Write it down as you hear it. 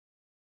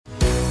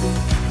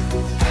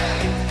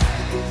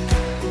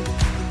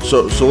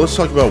So let's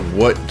talk about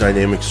what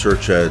dynamic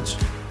search ads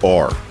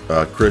are.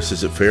 Chris,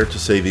 is it fair to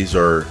say these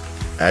are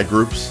ad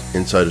groups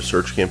inside of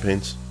search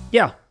campaigns?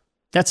 Yeah,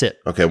 that's it.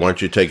 Okay, why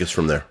don't you take us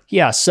from there?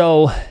 Yeah,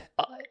 so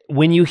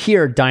when you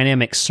hear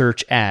dynamic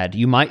search ad,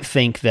 you might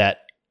think that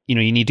you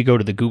need to go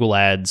to the Google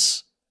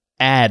Ads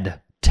ad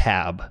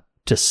tab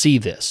to see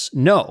this.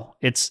 No,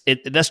 that's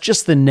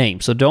just the name.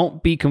 So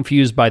don't be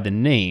confused by the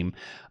name.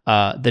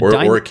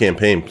 Or a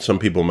campaign. Some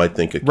people might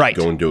think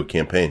going to a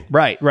campaign.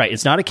 Right.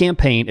 It's not a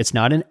campaign. It's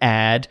not an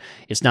ad.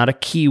 It's not a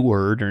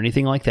keyword or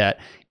anything like that.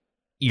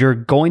 You're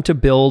going to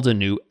build a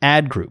new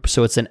ad group.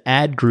 So it's an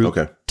ad group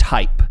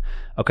type.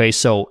 Okay,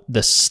 so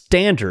the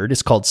standard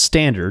is called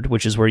standard,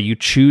 which is where you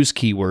choose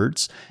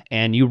keywords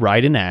and you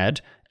write an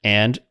ad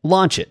and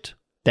launch it.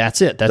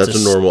 That's it. That's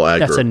a normal ad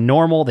group. That's a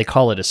normal, they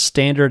call it a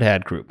standard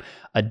ad group.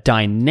 A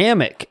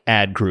dynamic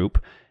ad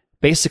group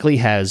basically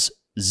has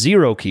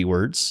 0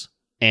 keywords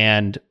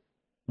and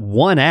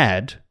one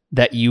ad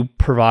that you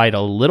provide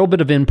a little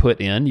bit of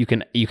input in. You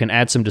can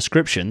add some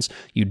descriptions.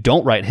 You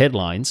don't write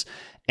headlines,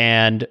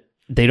 and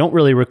they don't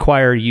really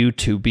require you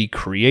to be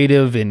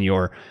creative in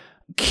your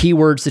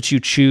keywords that you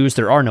choose.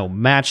 There are no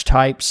match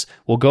types.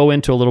 We'll go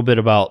into a little bit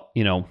about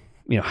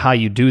how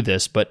you do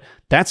this, but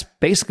that's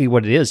basically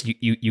what it is.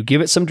 You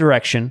give it some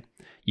direction,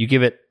 you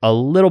give it a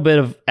little bit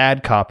of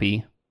ad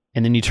copy,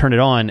 and then you turn it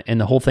on, and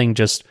the whole thing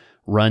just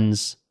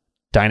runs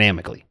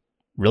dynamically.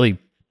 Really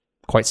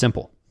quite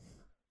simple.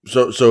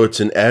 So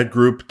it's an ad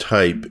group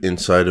type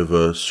inside of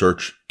a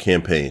search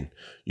campaign.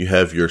 You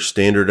have your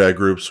standard ad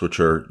groups, which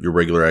are your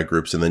regular ad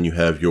groups, and then you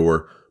have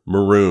your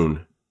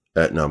maroon.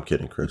 No, I'm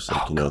kidding, Chris.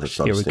 That's not a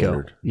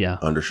standard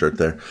undershirt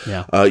there.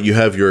 Yeah. You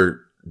have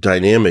your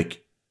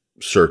dynamic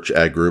search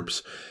ad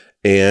groups,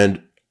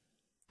 and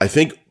I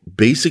think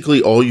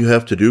basically all you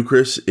have to do,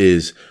 Chris,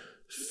 is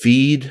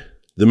feed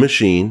the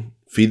machine,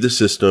 feed the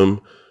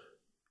system,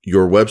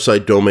 your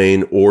website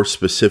domain or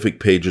specific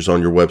pages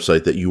on your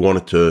website that you want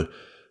it to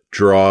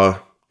draw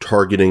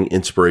targeting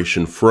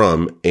inspiration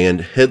from and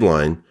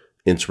headline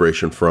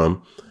inspiration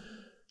from.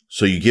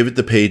 So you give it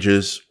the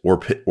pages or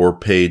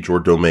page or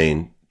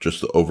domain,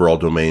 just the overall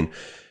domain,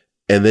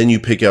 and then you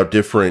pick out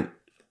different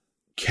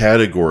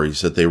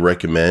categories that they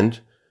recommend,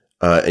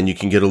 and you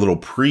can get a little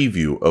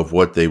preview of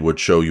what they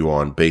would show you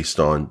on based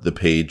on the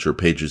page or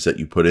pages that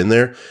you put in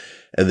there.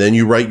 And then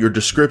you write your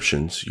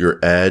descriptions, your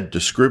ad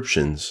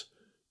descriptions,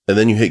 and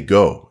then you hit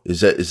go.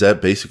 Is that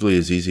basically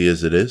as easy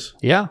as it is?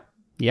 Yeah.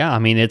 I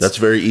mean, that's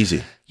very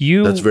easy.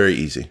 That's very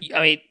easy.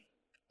 I mean,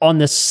 on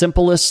the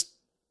simplest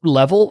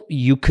level,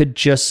 you could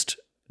just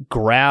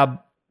grab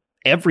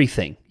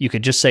everything. You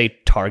could just say,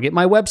 target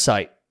my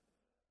website,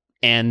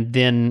 and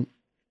then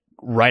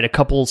write a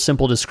couple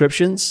simple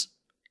descriptions,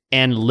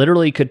 and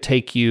literally could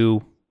take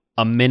you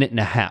a minute and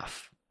a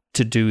half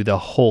to do the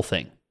whole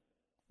thing.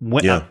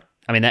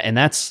 I mean,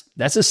 that's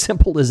as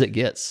simple as it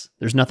gets.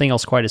 There's nothing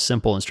else quite as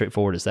simple and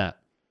straightforward as that.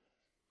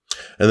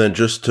 And then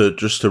just to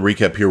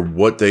recap here,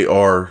 what they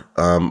are,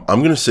 I'm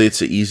going to say it's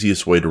the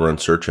easiest way to run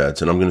search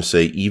ads, and I'm going to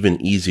say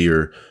even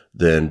easier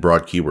than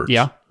broad keywords.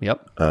 Yeah.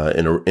 Yep.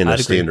 In a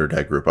standard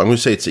ad group, I'm going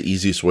to say it's the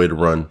easiest way to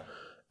run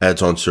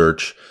ads on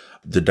search.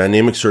 The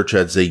dynamic search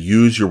ads, they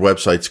use your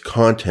website's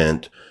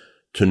content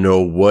to know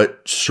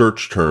what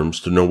search terms,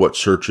 to know what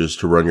searches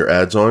to run your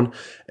ads on,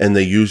 and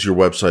they use your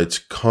website's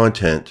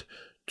content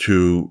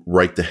to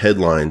write the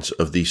headlines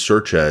of these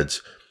search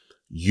ads.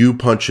 You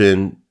punch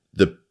in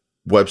the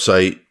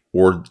website,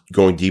 or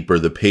going deeper,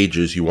 the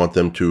pages you want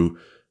them to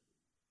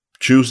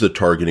choose the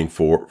targeting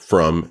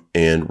from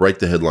and write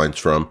the headlines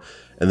from,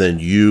 and then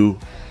you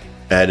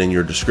add in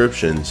your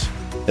descriptions,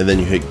 and then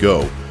you hit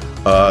go.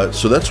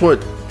 So that's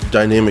what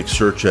dynamic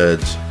search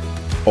ads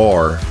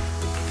are.